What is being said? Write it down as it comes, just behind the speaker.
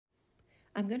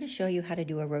I'm going to show you how to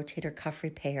do a rotator cuff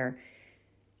repair.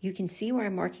 You can see where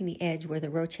I'm marking the edge where the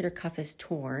rotator cuff is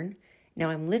torn. Now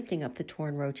I'm lifting up the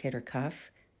torn rotator cuff.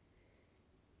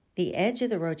 The edge of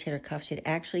the rotator cuff should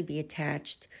actually be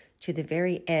attached to the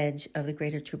very edge of the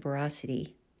greater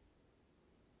tuberosity.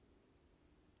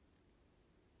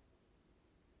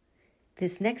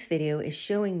 This next video is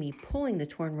showing me pulling the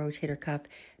torn rotator cuff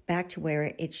back to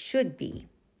where it should be.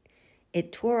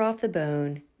 It tore off the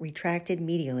bone, retracted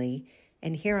medially,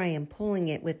 and here I am pulling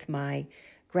it with my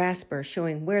grasper,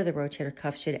 showing where the rotator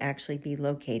cuff should actually be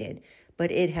located,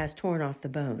 but it has torn off the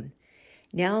bone.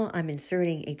 Now I'm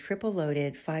inserting a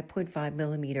triple-loaded 5.5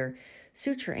 millimeter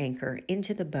suture anchor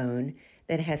into the bone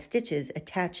that has stitches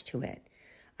attached to it.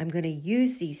 I'm going to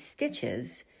use these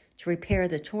stitches to repair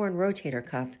the torn rotator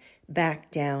cuff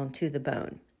back down to the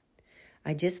bone.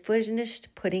 I just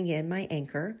finished putting in my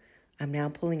anchor. I'm now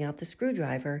pulling out the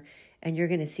screwdriver, and you're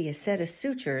going to see a set of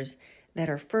sutures that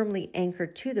are firmly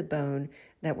anchored to the bone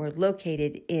that were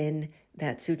located in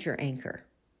that suture anchor.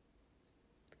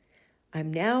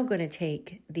 I'm now going to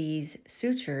take these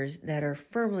sutures that are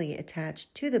firmly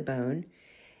attached to the bone,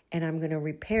 and I'm going to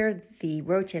repair the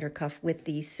rotator cuff with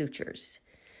these sutures.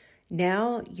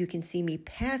 Now you can see me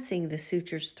passing the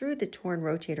sutures through the torn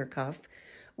rotator cuff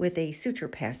with a suture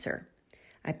passer.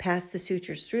 I pass the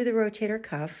sutures through the rotator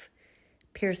cuff,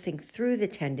 piercing through the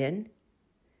tendon.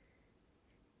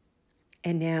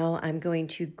 And now I'm going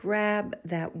to grab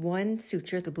that one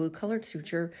suture, the blue colored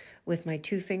suture, with my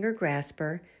 2-finger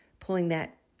grasper, pulling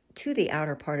that to the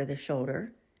outer part of the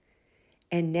shoulder.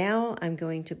 And now I'm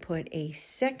going to put a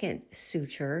second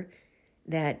suture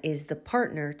that is the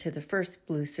partner to the first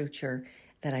blue suture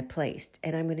that I placed.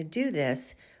 And I'm going to do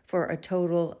this for a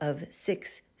total of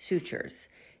 6 sutures,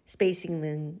 spacing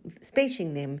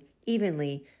them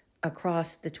evenly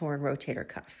across the torn rotator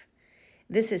cuff.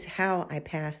 This is how I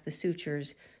pass the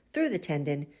sutures through the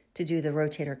tendon to do the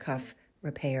rotator cuff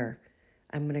repair.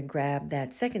 I'm going to grab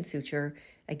that second suture,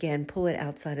 again, pull it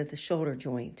outside of the shoulder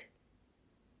joint.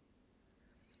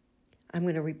 I'm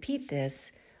going to repeat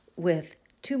this with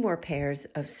 2 more pairs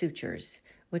of sutures,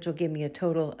 which will give me a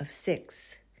total of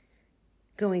 6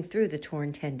 going through the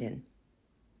torn tendon.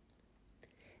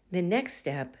 The next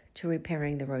step to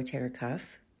repairing the rotator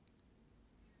cuff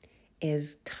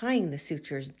is tying the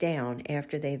sutures down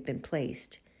after they've been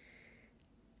placed.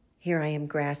 Here I am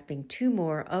grasping 2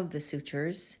 more of the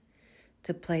sutures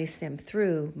to place them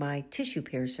through my tissue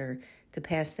piercer to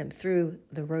pass them through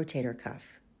the rotator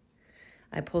cuff.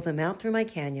 I pull them out through my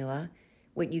cannula.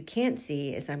 What you can't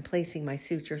see is I'm placing my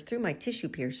suture through my tissue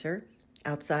piercer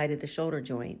outside of the shoulder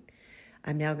joint.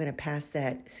 I'm now going to pass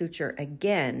that suture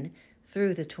again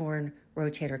through the torn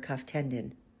rotator cuff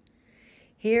tendon.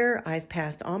 Here I've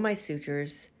passed all my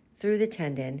sutures through the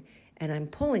tendon, and I'm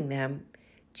pulling them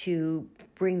to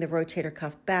bring the rotator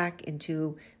cuff back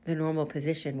into the normal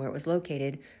position where it was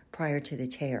located prior to the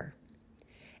tear.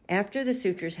 After the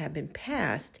sutures have been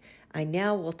passed, I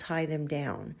now will tie them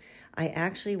down. I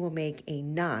actually will make a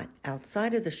knot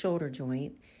outside of the shoulder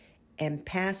joint and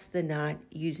pass the knot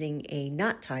using a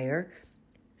knot tire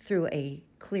through a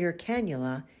clear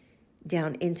cannula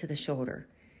down into the shoulder.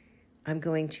 I'm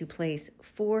going to place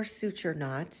 4 suture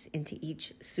knots into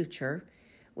each suture,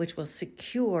 which will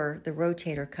secure the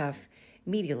rotator cuff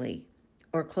medially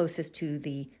or closest to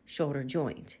the shoulder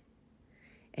joint.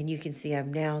 And you can see I've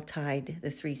now tied the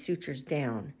 3 sutures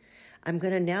down. I'm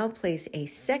going to now place a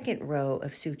second row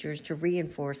of sutures to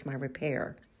reinforce my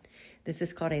repair. This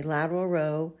is called a lateral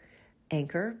row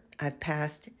anchor. I've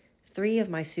passed 3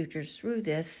 of my sutures through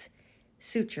this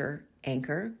suture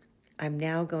anchor. I'm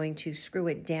now going to screw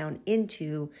it down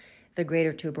into the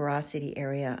greater tuberosity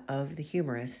area of the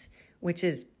humerus, which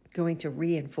is going to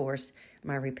reinforce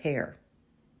my repair.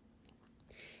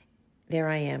 There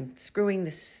I am, screwing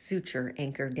the suture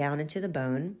anchor down into the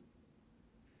bone.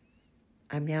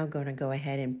 I'm now going to go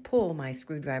ahead and pull my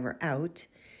screwdriver out,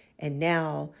 and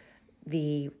now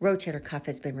the rotator cuff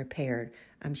has been repaired.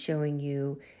 I'm showing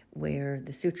you where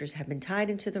the sutures have been tied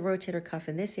into the rotator cuff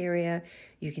in this area.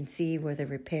 You can see where the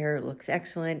repair looks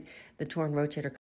excellent. The torn rotator